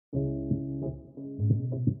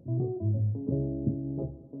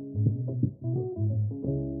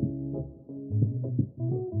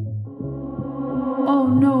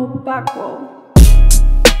Blackwell.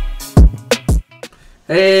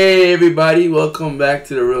 Hey everybody, welcome back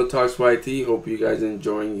to the Real Talks YT. Hope you guys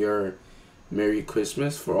enjoying your Merry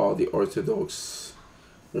Christmas for all the Orthodox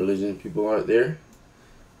religion people out there.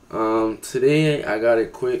 Today I got a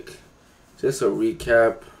quick, just a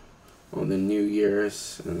recap on the New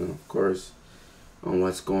Year's and of course on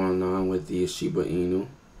what's going on with the Shiba Inu.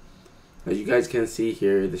 As you guys can see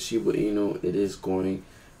here, the Shiba Inu, it is going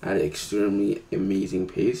at an extremely amazing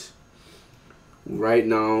pace. Right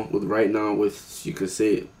now with you could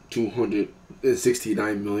say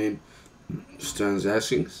 269 million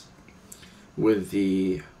transactions with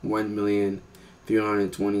the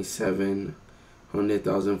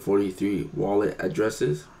 1,327,100,043 wallet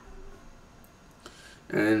addresses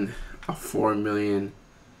and a 4 million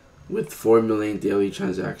with 4 million daily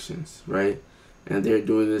transactions, right? And they're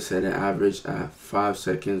doing this at an average at 5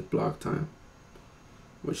 seconds block time,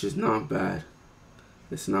 which is not bad.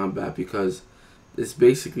 It's not bad because it's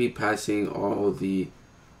basically passing all the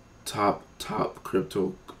top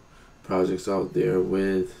crypto projects out there,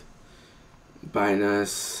 with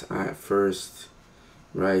Binance at first,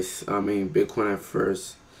 right? Bitcoin at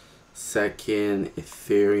first, second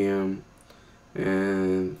Ethereum,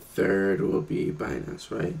 and third will be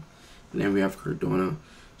Binance, right? And then we have Cardano.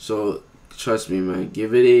 So trust me, man,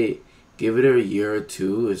 give it a year or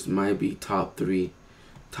two. It might be top three,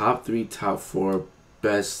 top four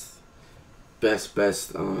best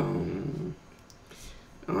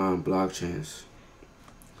blockchains.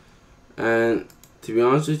 And to be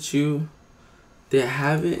honest with you, they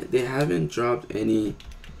haven't dropped any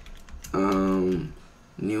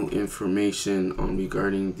new information on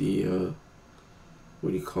regarding the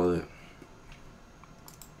what do you call it,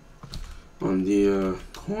 on the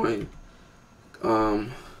coin.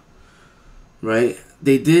 Right,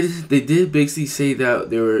 they did basically say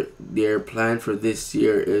that their plan for this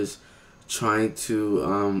year is trying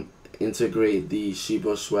to integrate the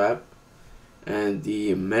Shiba swap and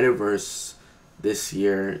the metaverse this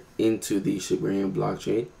year into the Shiba Inu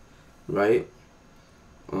blockchain, right?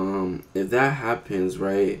 If that happens,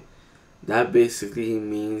 right, that basically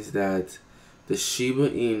means that the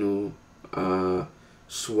Shiba Inu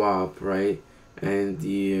swap, right, and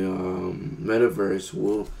the metaverse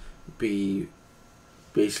will be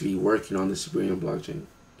basically working on the Shiba Inu blockchain,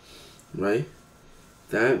 right?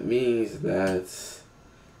 That means that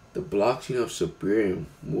the blockchain of Shiba Inu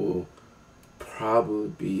will probably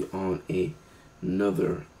be on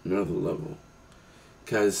another level.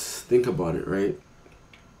 Because think about it, right?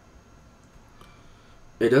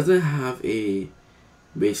 It doesn't have a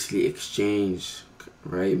basically exchange,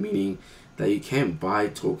 right? Meaning that you can't buy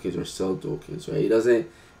tokens or sell tokens, right? It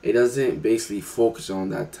doesn't basically focus on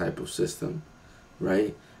that type of system,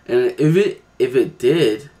 right? And if it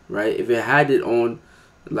did, right, if it had its own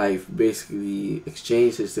like basically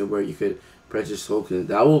exchange system where you could purchase tokens,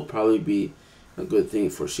 that will probably be a good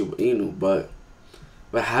thing for Shiba Inu. But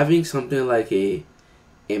having something like a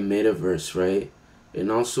metaverse, right,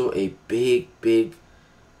 and also a big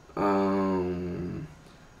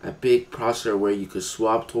processor where you could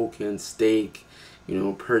swap tokens, stake,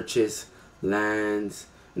 purchase lands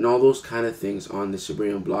and all those kind of things on the Shiba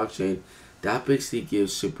Inu blockchain, that basically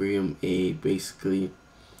gives Shiba Inu basically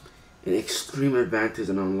an extreme advantage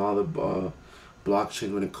on a lot of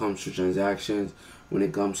blockchains when it comes to transactions, when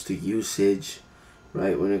it comes to usage,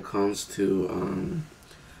 right, when it comes to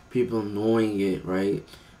people knowing it, right.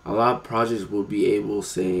 A lot of projects will be able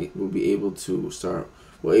to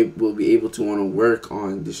want to work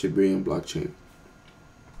on the Shiba Inu blockchain,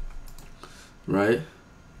 right?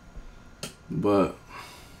 But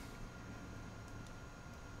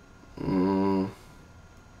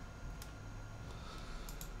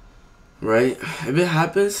right, if it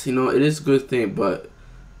happens, it is a good thing. But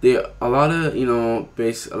a lot of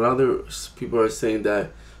people are saying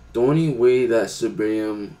that the only way that Shiba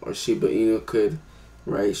Inu could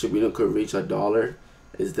reach $1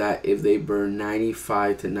 is that if they burn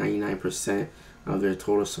 95 to 99% of their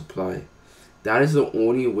total supply. That is the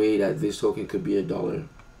only way that this token could be $1.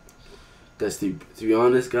 Because to be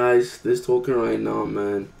honest, guys, this token right now,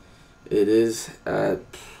 man, it is at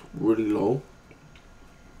really low.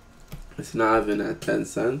 It's not even at 10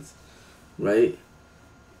 cents, right?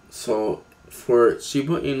 So for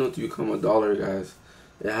Shiba Inu to become $1, guys,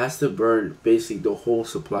 it has to burn basically the whole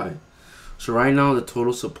supply. So right now, the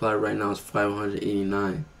total supply right now is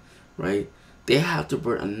 589, right? They have to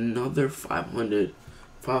burn another 500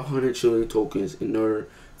 trillion tokens in order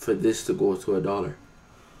for this to go to $1.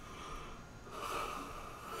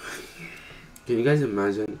 Can you guys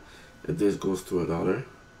imagine if this goes to $1?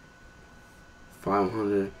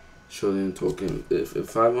 500 trillion token. If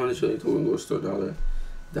 500 trillion token goes to a dollar,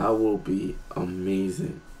 that will be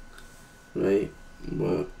amazing, right?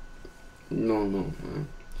 But no, man.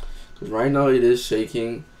 Because right now it is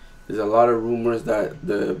shaking. There's a lot of rumors that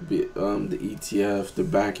the ETF, the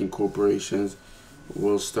banking corporations,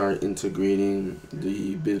 will start integrating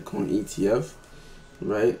the Bitcoin ETF,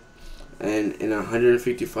 right? And in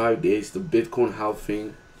 155 days, the Bitcoin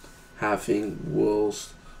halving will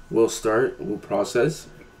process.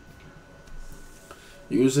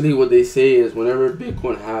 Usually, what they say is whenever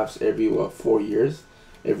Bitcoin halves every 4 years,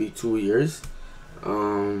 every 2 years,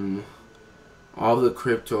 all the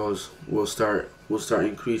cryptos will start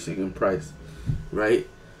increasing in price, right?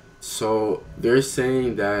 So they're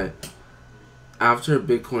saying that after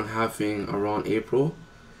Bitcoin halving around April,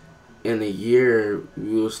 in a year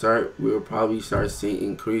we'll probably start seeing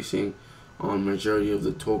increasing on majority of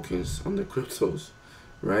the tokens on the cryptos,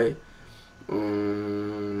 right?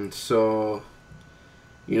 So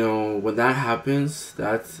when that happens,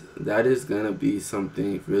 that is gonna be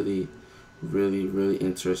something really, really, really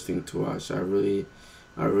interesting to watch. I really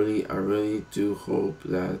do hope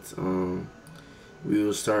that we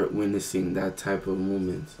will start witnessing that type of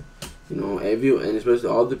movement. And especially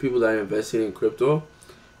all the people that are invested in crypto,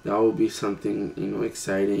 that will be something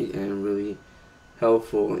exciting and really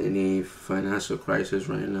helpful in a financial crisis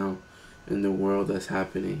right now in the world that's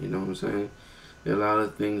happening. You know what I'm saying? There are a lot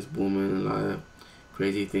of things booming, a lot of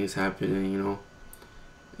crazy things happening.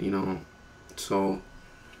 So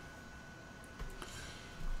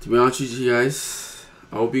to be honest with you guys,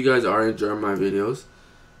 I hope you guys are enjoying my videos.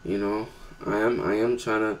 I am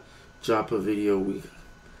trying to drop a video a week,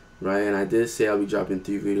 right? And I did say I'll be dropping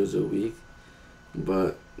 3 videos a week,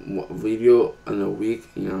 but video in a week,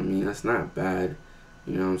 that's not bad.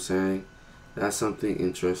 You know what I'm saying? That's something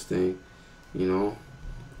interesting.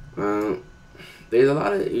 There's a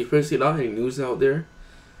lot of news out there.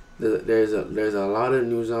 There's a lot of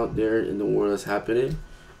news out there in the world that's happening,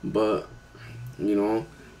 but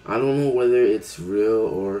I don't know whether it's real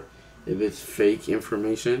or if it's fake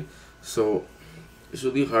information. So it's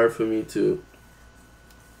really hard for me to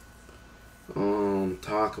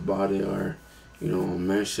talk about it or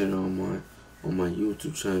mention on my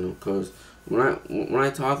YouTube channel, because when I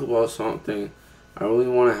talk about something, I really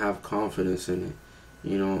want to have confidence in it.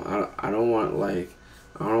 I don't want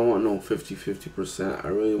no 50%. I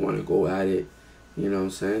really want to go at it. You know what I'm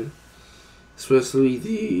saying? Especially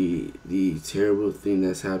the terrible thing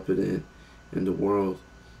that's happening in the world.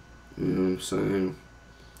 You know what I'm saying?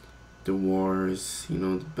 The wars,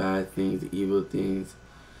 the bad things, the evil things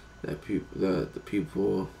that the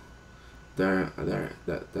people they're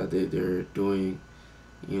doing.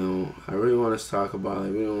 I really want us to talk about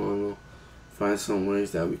it. We don't want to find some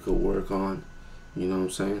ways that we could work on. You know what I'm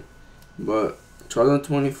saying? But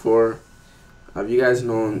 2024, have you guys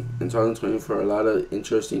known, in 2024 a lot of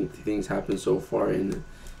interesting things happened so far in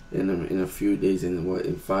a few days, in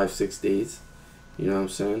 5-6 days. You know what I'm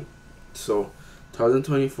saying? So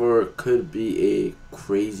 2024 could be a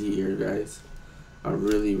crazy year, guys. A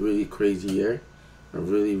really, really crazy year. A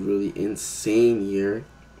really, really insane year.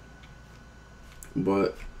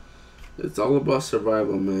 But it's all about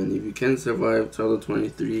survival, man. If you can survive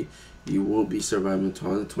 2023, you will be surviving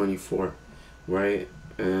 2024, right?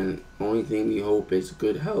 And only thing we hope is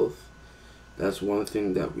good health. That's one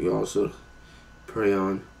thing that we also pray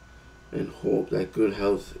on and hope that good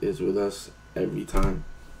health is with us every time,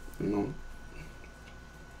 no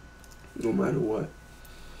matter what.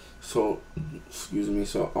 So, excuse me.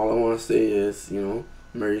 So all I want to say is,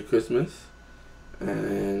 Merry Christmas,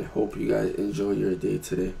 and hope you guys enjoy your day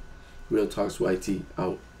today. Real Talks YT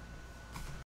out.